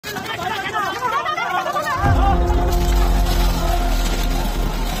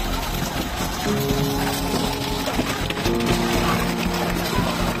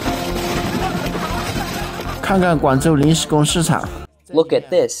Look at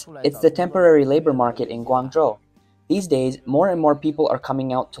this. It's the temporary labor market in Guangzhou. These days, more and more people are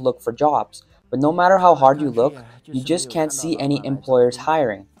coming out to look for jobs, but no matter how hard you look, you just can't see any employers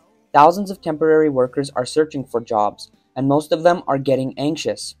hiring. Thousands of temporary workers are searching for jobs, and most of them are getting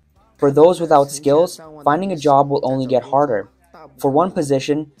anxious. For those without skills, finding a job will only get harder. For one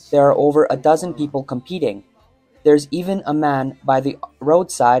position, there are over a dozen people competing. There's even a man by the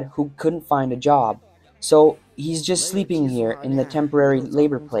roadside who couldn't find a job, so he's just sleeping here in the temporary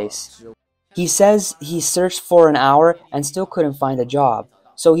labor place. He says he searched for an hour and still couldn't find a job,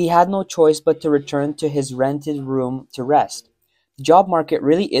 so he had no choice but to return to his rented room to rest. The job market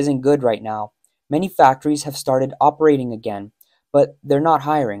really isn't good right now. Many factories have started operating again, but they're not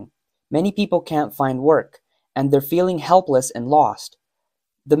hiring. Many people can't find work, and they're feeling helpless and lost.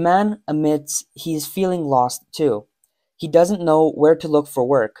 The man admits he's feeling lost too. He doesn't know where to look for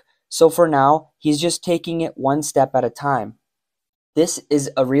work, so for now, he's just taking it one step at a time. This is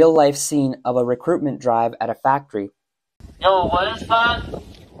a real-life scene of a recruitment drive at a factory.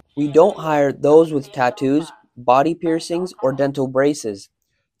 We don't hire those with tattoos, body piercings, or dental braces.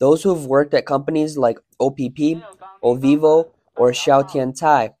 Those who have worked at companies like OPPO, vivo, or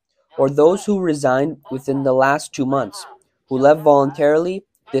Xiaotiancai, or those who resigned within the last 2 months, who left voluntarily,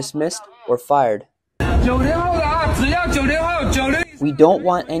 dismissed, or fired. We don't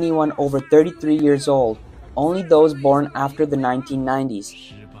want anyone over 33 years old, only those born after the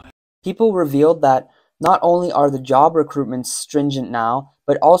 1990s. People revealed that not only are the job recruitments stringent now,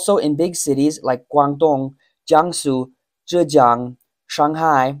 but also in big cities like Guangdong, Jiangsu, Zhejiang,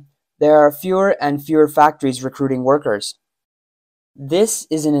 Shanghai, there are fewer and fewer factories recruiting workers. This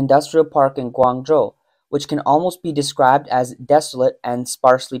is an industrial park in Guangzhou, which can almost be described as desolate and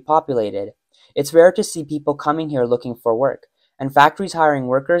sparsely populated. It's rare to see people coming here looking for work, and factories hiring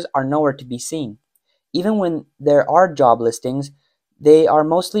workers are nowhere to be seen. Even when there are job listings, they are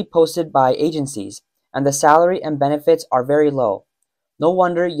mostly posted by agencies, and the salary and benefits are very low. No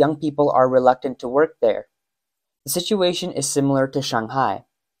wonder young people are reluctant to work there. The situation is similar to Shanghai.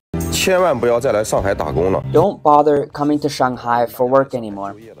 Don't bother coming to Shanghai for work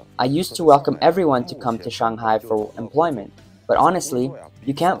anymore. I used to welcome everyone to come to Shanghai for employment, but honestly,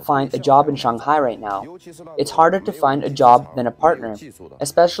 you can't find a job in Shanghai right now. It's harder to find a job than a partner,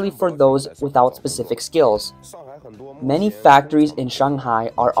 especially for those without specific skills. Many factories in Shanghai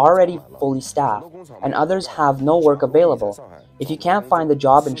are already fully staffed, and others have no work available. If you can't find a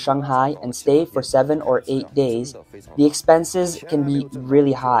job in Shanghai and stay for 7 or 8 days, the expenses can be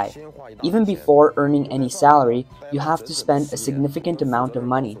really high. Even before earning any salary, you have to spend a significant amount of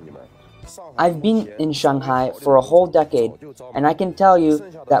money. I've been in Shanghai for a whole decade, and I can tell you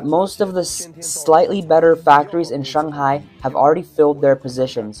that most of the slightly better factories in Shanghai have already filled their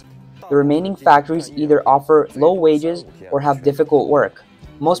positions. The remaining factories either offer low wages or have difficult work.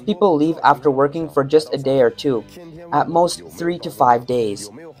 Most people leave after working for just a day or two, at most 3 to 5 days.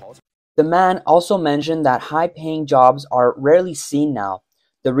 The man also mentioned that high-paying jobs are rarely seen now.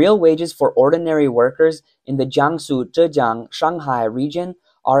 The real wages for ordinary workers in the Jiangsu, Zhejiang, Shanghai region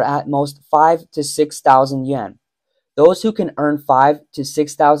are at most 5 to 6,000 yuan. Those who can earn 5 to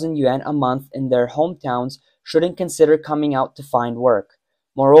 6,000 yuan a month in their hometowns shouldn't consider coming out to find work.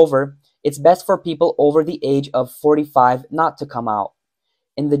 Moreover, it's best for people over the age of 45 not to come out.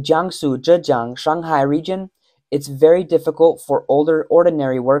 In the Jiangsu, Zhejiang, Shanghai region, it's very difficult for older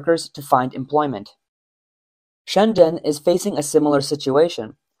ordinary workers to find employment. Shenzhen is facing a similar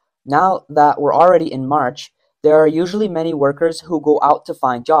situation. Now that we're already in March, there are usually many workers who go out to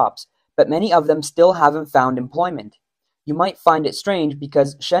find jobs, but many of them still haven't found employment. You might find it strange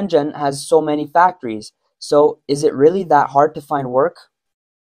because Shenzhen has so many factories, so is it really that hard to find work?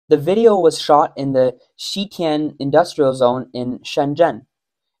 The video was shot in the Xitian industrial zone in Shenzhen.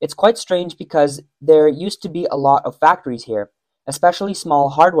 It's quite strange because there used to be a lot of factories here, especially small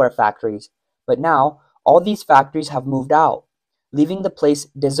hardware factories, but now all these factories have moved out, leaving the place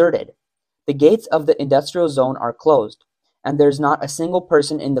deserted. The gates of the industrial zone are closed, and there's not a single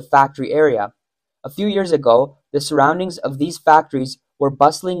person in the factory area. A few years ago, the surroundings of these factories were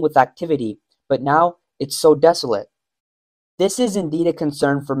bustling with activity, but now it's so desolate. This is indeed a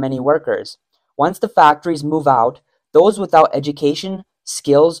concern for many workers. Once the factories move out, those without education,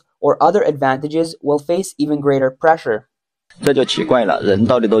 skills, or other advantages will face even greater pressure. 这就奇怪了，人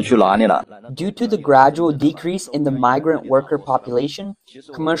到底都去哪里了？ Due to the gradual decrease in the migrant worker population,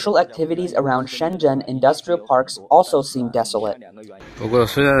 commercial activities around Shenzhen industrial parks also seem desolate. 不过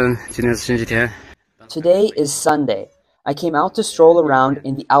虽然今天是星期天， Today is Sunday. I came out to stroll around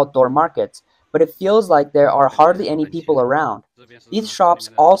in the outdoor markets, but it feels like there are hardly any people around. These shops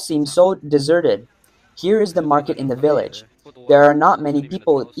all seem so deserted. Here is the market in the village. There are not many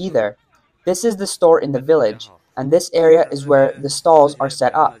people either. This is the store in the village, and this area is where the stalls are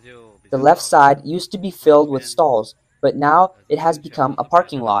set up. The left side used to be filled with stalls, but now it has become a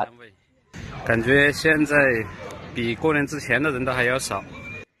parking lot. 感觉现在比过年之前的人都还要少。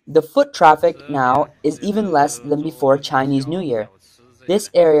 The foot traffic now is even less than before Chinese New Year. This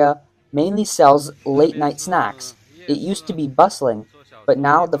area mainly sells late-night snacks. It used to be bustling, but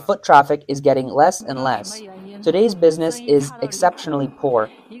now the foot traffic is getting less and less. Today's business is exceptionally poor.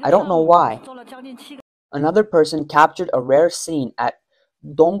 I don't know why. Another person captured a rare scene at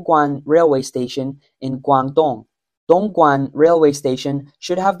Dongguan Railway Station in Guangdong. Dongguan Railway Station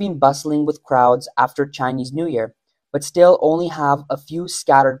should have been bustling with crowds after Chinese New Year, but still only have a few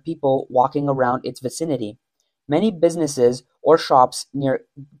scattered people walking around its vicinity. Many businesses or shops near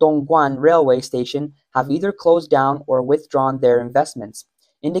Dongguan Railway Station have either closed down or withdrawn their investments,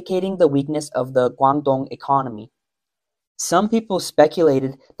 indicating the weakness of the Guangdong economy. Some people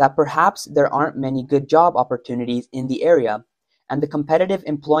speculated that perhaps there aren't many good job opportunities in the area, and the competitive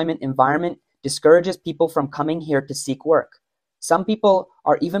employment environment discourages people from coming here to seek work. Some people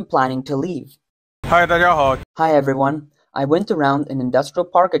are even planning to leave. 嗨，大家好。 Hi everyone, I went around an industrial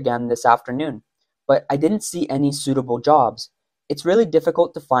park again this afternoon, but I didn't see any suitable jobs. It's really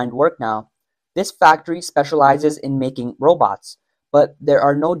difficult to find work now. This factory specializes in making robots, but there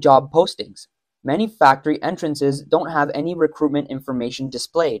are no job postings. Many factory entrances don't have any recruitment information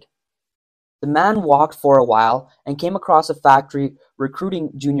displayed. The man walked for a while and came across a factory recruiting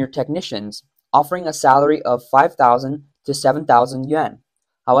junior technicians, offering a salary of 5,000 to 7,000 yuan.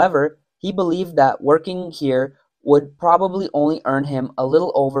 However, he believed that working here would probably only earn him a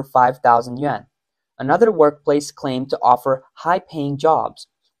little over 5,000 yuan. Another workplace claimed to offer high-paying jobs,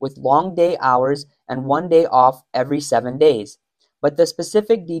 with long day hours and 1 day off every 7 days, but the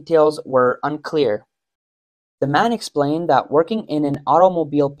specific details were unclear. The man explained that working in an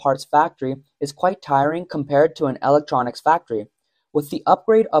automobile parts factory is quite tiring compared to an electronics factory. With the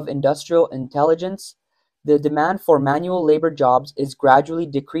upgrade of industrial intelligence, the demand for manual labor jobs is gradually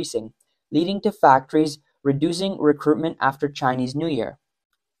decreasing, leading to factories reducing recruitment after Chinese New Year.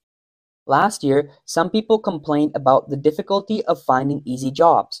 Last year, some people complained about the difficulty of finding easy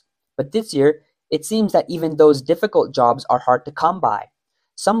jobs, but this year, it seems that even those difficult jobs are hard to come by.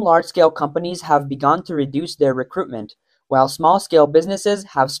 Some large-scale companies have begun to reduce their recruitment, while small-scale businesses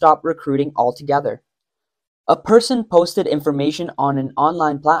have stopped recruiting altogether. A person posted information on an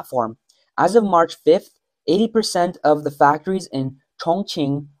online platform. As of March 5th, 80% of the factories in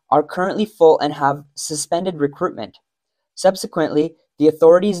Chongqing are currently full and have suspended recruitment. Subsequently, the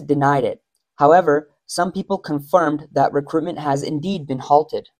authorities denied it. However, some people confirmed that recruitment has indeed been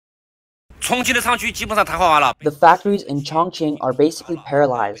halted. The factories in Chongqing are basically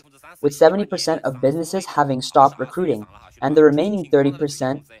paralyzed, with 70% of businesses having stopped recruiting, and the remaining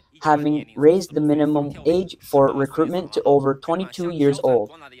 30% having raised the minimum age for recruitment to over 22 years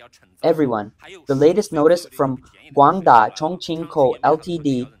old. Everyone, the latest notice from Guangda Chongqing Co.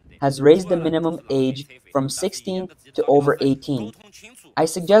 Ltd. has raised the minimum age from 16 to over 18. I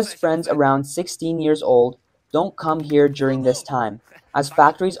suggest friends around 16 years old don't come here during this time, as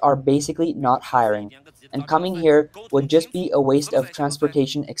factories are basically not hiring, and coming here would just be a waste of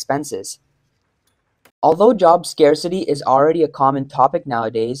transportation expenses. Although job scarcity is already a common topic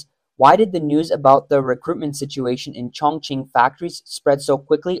nowadays, why did the news about the recruitment situation in Chongqing factories spread so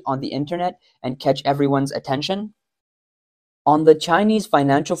quickly on the internet and catch everyone's attention? On the Chinese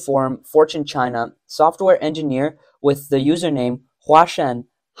financial forum Fortune China, software engineer with the username Huashen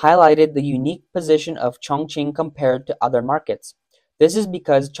highlighted the unique position of Chongqing compared to other markets. This is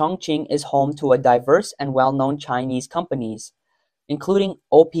because Chongqing is home to a diverse and well-known Chinese companies, including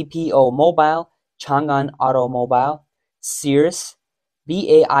OPPO Mobile, Chang'an Automobile, Sears,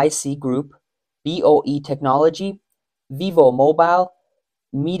 BAIC Group, BOE Technology, Vivo Mobile,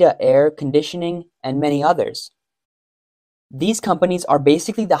 Midea Air Conditioning, and many others. These companies are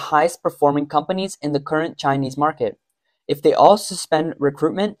basically the highest performing companies in the current Chinese market. If they all suspend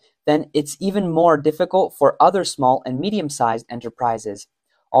recruitment, then it's even more difficult for other small and medium-sized enterprises.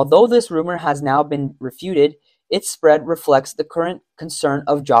 Although this rumor has now been refuted, its spread reflects the current concern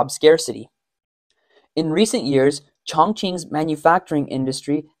of job scarcity. In recent years, Chongqing's manufacturing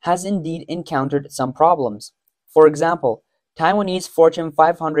industry has indeed encountered some problems. For example, Taiwanese Fortune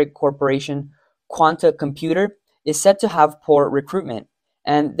 500 corporation Quanta Computer is said to have poor recruitment,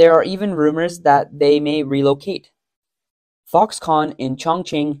 and there are even rumors that they may relocate. Foxconn in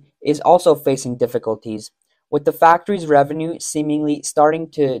Chongqing is also facing difficulties, with the factory's revenue seemingly starting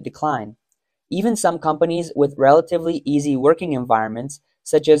to decline. Even some companies with relatively easy working environments,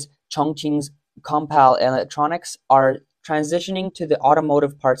 such as Chongqing's Compal Electronics, are transitioning to the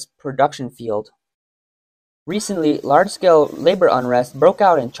automotive parts production field. Recently, large-scale labor unrest broke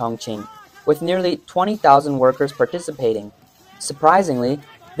out in Chongqing, with nearly 20,000 workers participating. Surprisingly,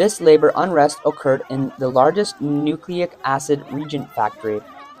 this labor unrest occurred in the largest nucleic acid reagent factory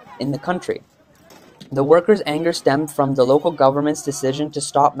in the country. The workers' anger stemmed from the local government's decision to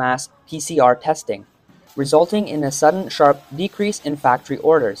stop mass PCR testing, resulting in a sudden sharp decrease in factory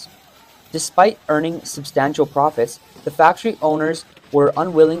orders. Despite earning substantial profits, the factory owners were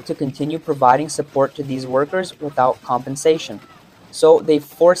unwilling to continue providing support to these workers without compensation, so they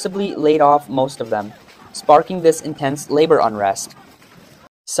forcibly laid off most of them, sparking this intense labor unrest.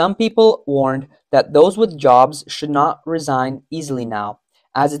 Some people warned that those with jobs should not resign easily now,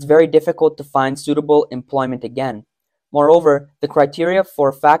 as it's very difficult to find suitable employment again. Moreover, the criteria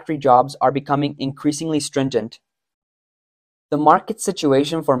for factory jobs are becoming increasingly stringent. The market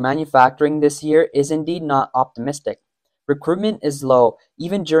situation for manufacturing this year is indeed not optimistic. Recruitment is low,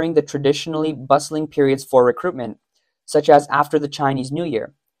 even during the traditionally bustling periods for recruitment, such as after the Chinese New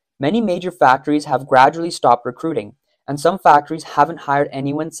Year. Many major factories have gradually stopped recruiting, and some factories haven't hired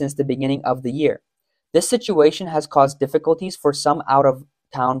anyone since the beginning of the year. This situation has caused difficulties for some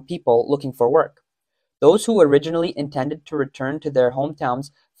out-of-town people looking for work. Those who originally intended to return to their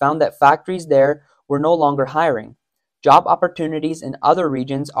hometowns found that factories there were no longer hiring. Job opportunities in other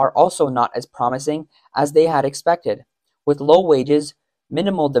regions are also not as promising as they had expected. With low wages,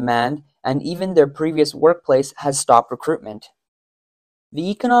 minimal demand, and even their previous workplace has stopped recruitment. The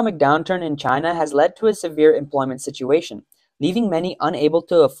economic downturn in China has led to a severe employment situation, leaving many unable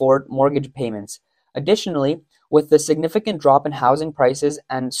to afford mortgage payments. Additionally, with the significant drop in housing prices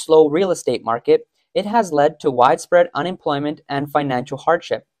and slow real estate market, it has led to widespread unemployment and financial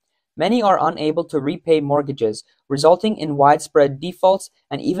hardship. Many are unable to repay mortgages, resulting in widespread defaults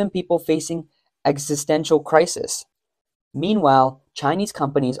and even people facing existential crisis. Meanwhile, Chinese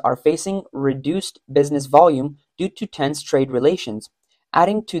companies are facing reduced business volume due to tense trade relations,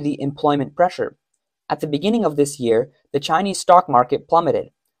 adding to the employment pressure. At the beginning of this year, the Chinese stock market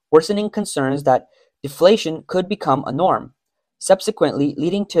plummeted, worsening concerns that deflation could become a norm, subsequently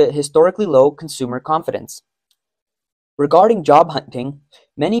leading to historically low consumer confidence. Regarding job hunting,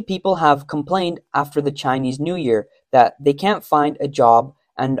 many people have complained after the Chinese New Year that they can't find a job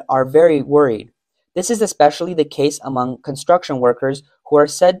and are very worried. This is especially the case among construction workers who are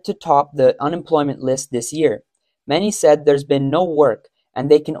said to top the unemployment list this year. Many said there's been no work and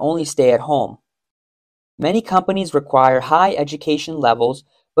they can only stay at home. Many companies require high education levels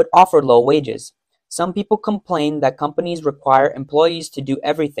but offer low wages. Some people complain that companies require employees to do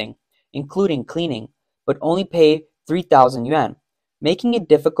everything, including cleaning, but only pay 3,000 yuan, making it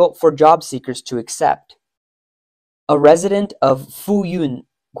difficult for job seekers to accept. A resident of Fuyun,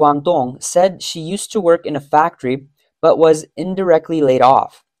 Guangdong, said she used to work in a factory but was indirectly laid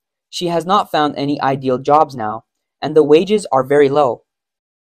off. She has not found any ideal jobs now, and the wages are very low.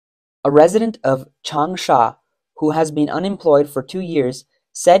 A resident of Changsha, who has been unemployed for 2 years,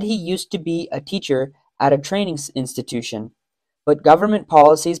 said he used to be a teacher at a training institution, but government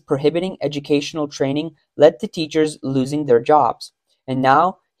policies prohibiting educational training led to teachers losing their jobs, and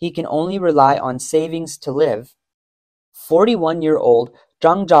now he can only rely on savings to live. 41-year-old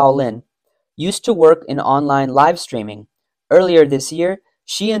Zhang Zhaolin used to work in online live streaming. Earlier this year,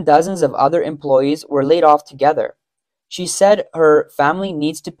 she and dozens of other employees were laid off together. She said her family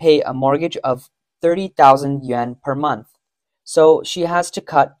needs to pay a mortgage of 30,000 yuan per month, so she has to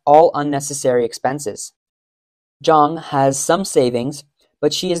cut all unnecessary expenses. Zhang has some savings,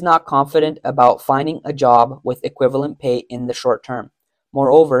 but she is not confident about finding a job with equivalent pay in the short term.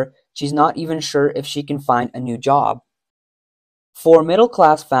 Moreover, she's not even sure if she can find a new job. For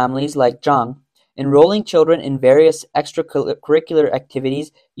middle-class families like Zhang, enrolling children in various extracurricular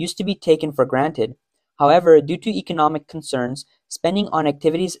activities used to be taken for granted. However, due to economic concerns, spending on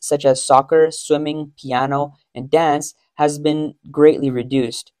activities such as soccer, swimming, piano, and dance has been greatly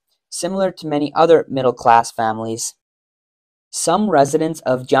reduced, similar to many other middle-class families. Some residents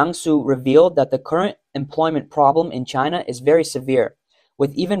of Jiangsu revealed that the current employment problem in China is very severe,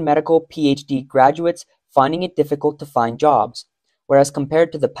 with even medical PhD graduates finding it difficult to find jobs. Whereas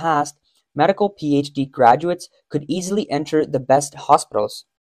compared to the past, medical PhD graduates could easily enter the best hospitals.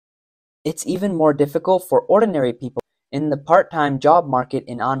 It's even more difficult for ordinary people. In the part-time job market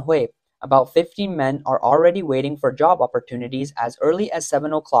in Anhui, about 15 men are already waiting for job opportunities as early as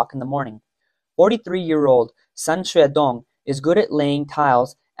 7 o'clock in the morning. 43-year-old Sun Xuedong is good at laying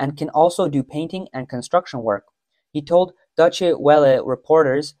tiles and can also do painting and construction work. He told Deutsche Welle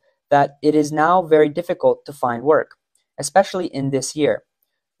reporters that it is now very difficult to find work, especially in this year.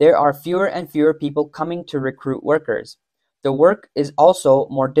 There are fewer and fewer people coming to recruit workers. The work is also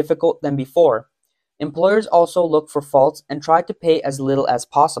more difficult than before. Employers also look for faults and try to pay as little as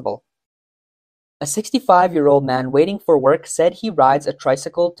possible. A 65-year-old man waiting for work said he rides a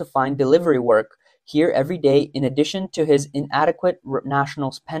tricycle to find delivery work here every day in addition to his inadequate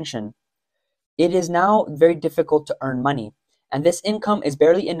national pension. It is now very difficult to earn money, and this income is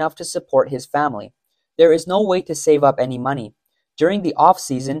barely enough to support his family. There is no way to save up any money. During the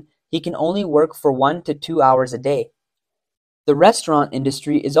off-season, he can only work for 1 to 2 hours a day. The restaurant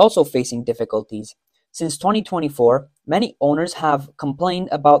industry is also facing difficulties. Since 2024, many owners have complained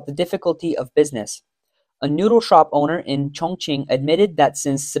about the difficulty of business. A noodle shop owner in Chongqing admitted that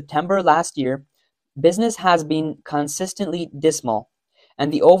since September last year, business has been consistently dismal,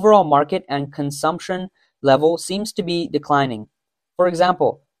 and the overall market and consumption level seems to be declining. For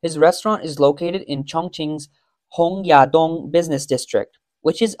example, his restaurant is located in Chongqing's Hongyadong business district,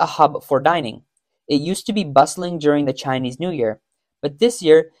 which is a hub for dining. It used to be bustling during the Chinese New Year, but this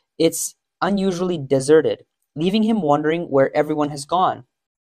year it's unusually deserted, leaving him wondering where everyone has gone.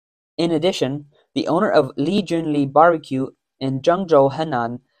 In addition, the owner of Li Junli Barbecue in Zhengzhou,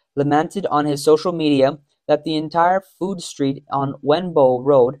 Henan, lamented on his social media that the entire food street on Wenbo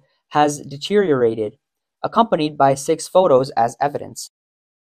Road has deteriorated, accompanied by 6 photos as evidence.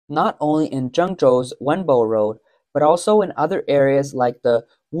 Not only in Zhengzhou's Wenbo Road, but also in other areas like the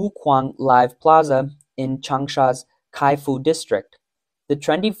Wuquang Live Plaza in Changsha's Kaifu district, the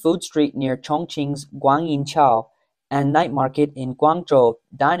trendy food street near Chongqing's Guangyinqiao, and night market in Guangzhou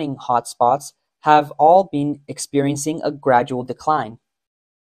dining hotspots have all been experiencing a gradual decline.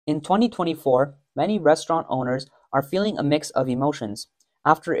 In 2024, many restaurant owners are feeling a mix of emotions.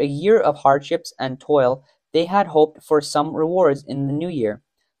 After a year of hardships and toil, they had hoped for some rewards in the new year,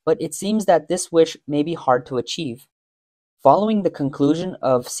 but it seems that this wish may be hard to achieve. Following the conclusion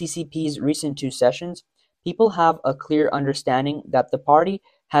of CCP's recent 2 sessions, people have a clear understanding that the party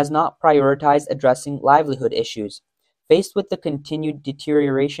has not prioritized addressing livelihood issues. Faced with the continued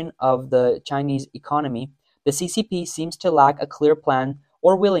deterioration of the Chinese economy, the CCP seems to lack a clear plan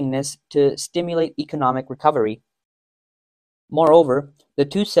or willingness to stimulate economic recovery. Moreover, the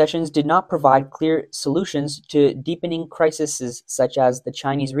 2 sessions did not provide clear solutions to deepening crises such as the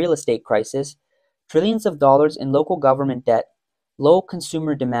Chinese real estate crisis, trillions of dollars in local government debt, low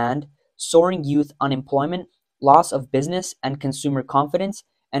consumer demand, soaring youth unemployment, loss of business and consumer confidence,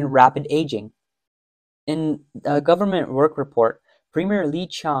 and rapid aging. In a government work report, Premier Li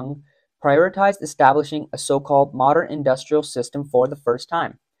Qiang prioritized establishing a so-called modern industrial system for the first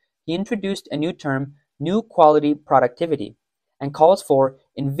time. He introduced a new term, new quality productivity, and calls for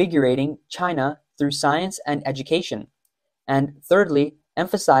invigorating China through science and education, and thirdly,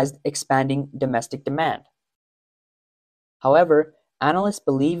 emphasized expanding domestic demand. However, analysts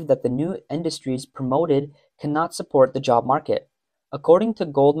believe that the new industries promoted cannot support the job market. According to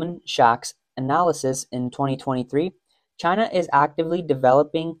Goldman Sachs analysis in 2023, China is actively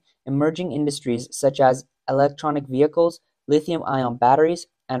developing emerging industries such as electronic vehicles, lithium-ion batteries,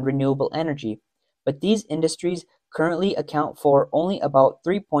 and renewable energy, but these industries currently account for only about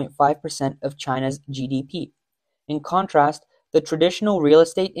 3.5% of China's GDP. In contrast, the traditional real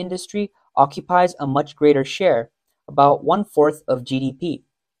estate industry occupies a much greater share, about 1/4 of GDP.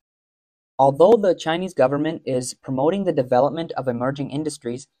 Although the Chinese government is promoting the development of emerging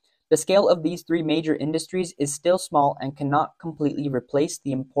industries, the scale of these 3 major industries is still small and cannot completely replace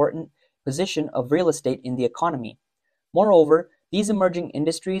the important position of real estate in the economy. Moreover, these emerging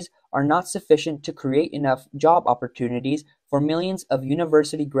industries are not sufficient to create enough job opportunities for millions of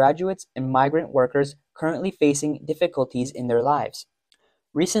university graduates and migrant workers currently facing difficulties in their lives.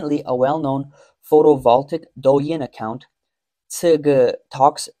 Recently, a well-known photovoltaic Douyin account, Zige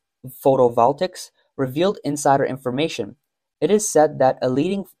Talks Photovoltaics, revealed insider information. It is said that a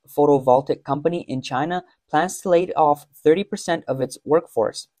leading photovoltaic company in China plans to lay off 30% of its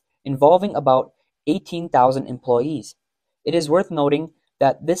workforce, involving about 18,000 employees. It is worth noting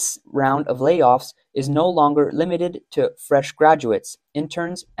that this round of layoffs is no longer limited to fresh graduates,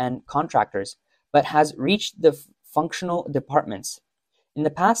 interns, and contractors, but has reached the functional departments. In the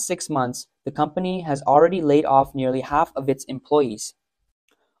past 6 months, the company has already laid off nearly half of its employees.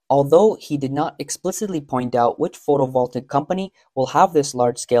 Although he did not explicitly point out which photovoltaic company will have this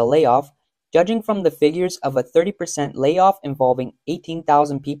large-scale layoff, Judging from the figures of a 30% layoff involving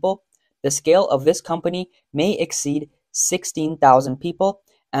 18,000 people, the scale of this company may exceed 16,000 people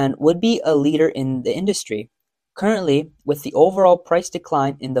and would be a leader in the industry. Currently, with the overall price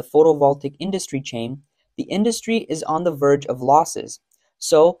decline in the photovoltaic industry chain, the industry is on the verge of losses.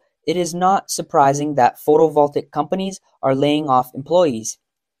 So, it is not surprising that photovoltaic companies are laying off employees.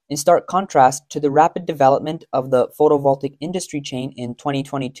 In stark contrast to the rapid development of the photovoltaic industry chain in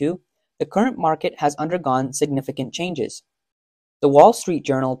 2022, the current market has undergone significant changes. The Wall Street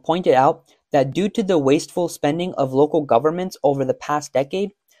Journal pointed out that due to the wasteful spending of local governments over the past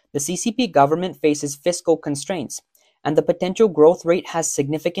decade, the CCP government faces fiscal constraints, and the potential growth rate has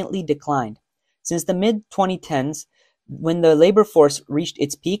significantly declined. Since the mid-2010s, when the labor force reached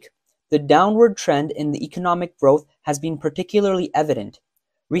its peak, the downward trend in the economic growth has been particularly evident.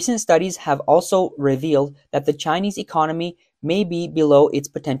 Recent studies have also revealed that the Chinese economy may be below its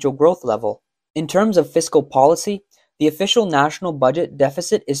potential growth level. In terms of fiscal policy, the official national budget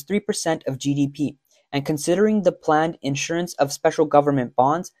deficit is 3% of GDP, and considering the planned issuance of special government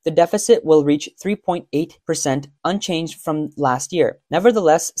bonds, the deficit will reach 3.8%, unchanged from last year.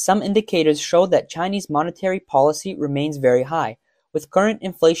 Nevertheless, some indicators show that Chinese monetary policy remains very high, with current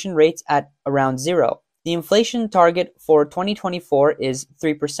inflation rates at around zero. The inflation target for 2024 is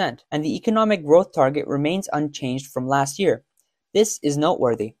 3%, and the economic growth target remains unchanged from last year. This is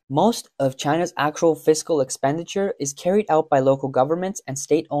noteworthy. Most of China's actual fiscal expenditure is carried out by local governments and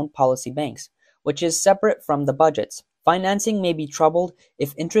state-owned policy banks, which is separate from the budgets. Financing may be troubled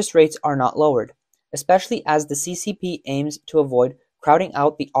if interest rates are not lowered, especially as the CCP aims to avoid crowding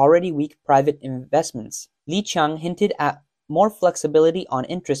out the already weak private investments. Li Qiang hinted at more flexibility on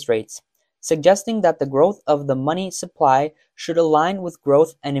interest rates, suggesting that the growth of the money supply should align with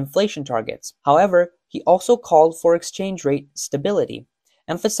growth and inflation targets. However, he also called for exchange rate stability,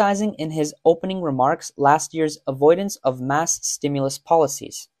 emphasizing in his opening remarks last year's avoidance of mass stimulus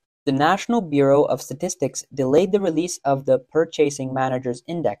policies. The National Bureau of Statistics delayed the release of the Purchasing Managers'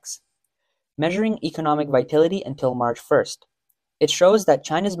 Index, measuring economic vitality until March 1st. It shows that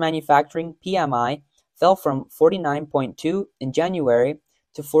China's manufacturing PMI fell from 49.2 in January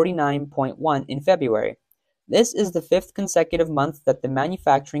to 49.1 in February. This is the fifth consecutive month that the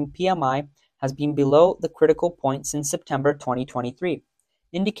manufacturing PMI has been below the critical point since September 2023,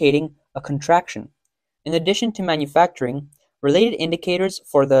 indicating a contraction. In addition to manufacturing, related indicators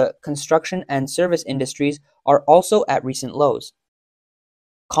for the construction and service industries are also at recent lows.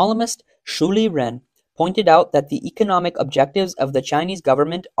 Columnist Shu Liren pointed out that the economic objectives of the Chinese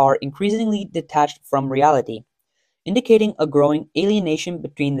government are increasingly detached from reality, indicating a growing alienation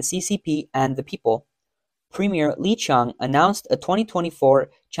between the CCP and the people. Premier Li Qiang announced a 2024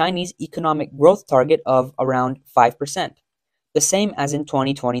 Chinese economic growth target of around 5%, the same as in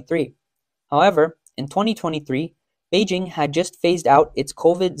 2023. However, in 2023, Beijing had just phased out its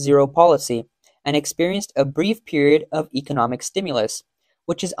COVID-0 policy and experienced a brief period of economic stimulus,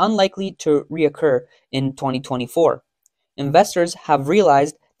 which is unlikely to reoccur in 2024. Investors have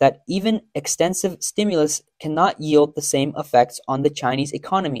realized that even extensive stimulus cannot yield the same effects on the Chinese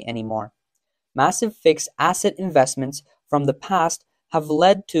economy anymore. Massive fixed asset investments from the past have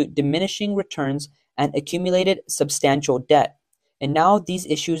led to diminishing returns and accumulated substantial debt, and now these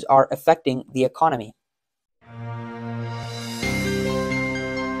issues are affecting the economy.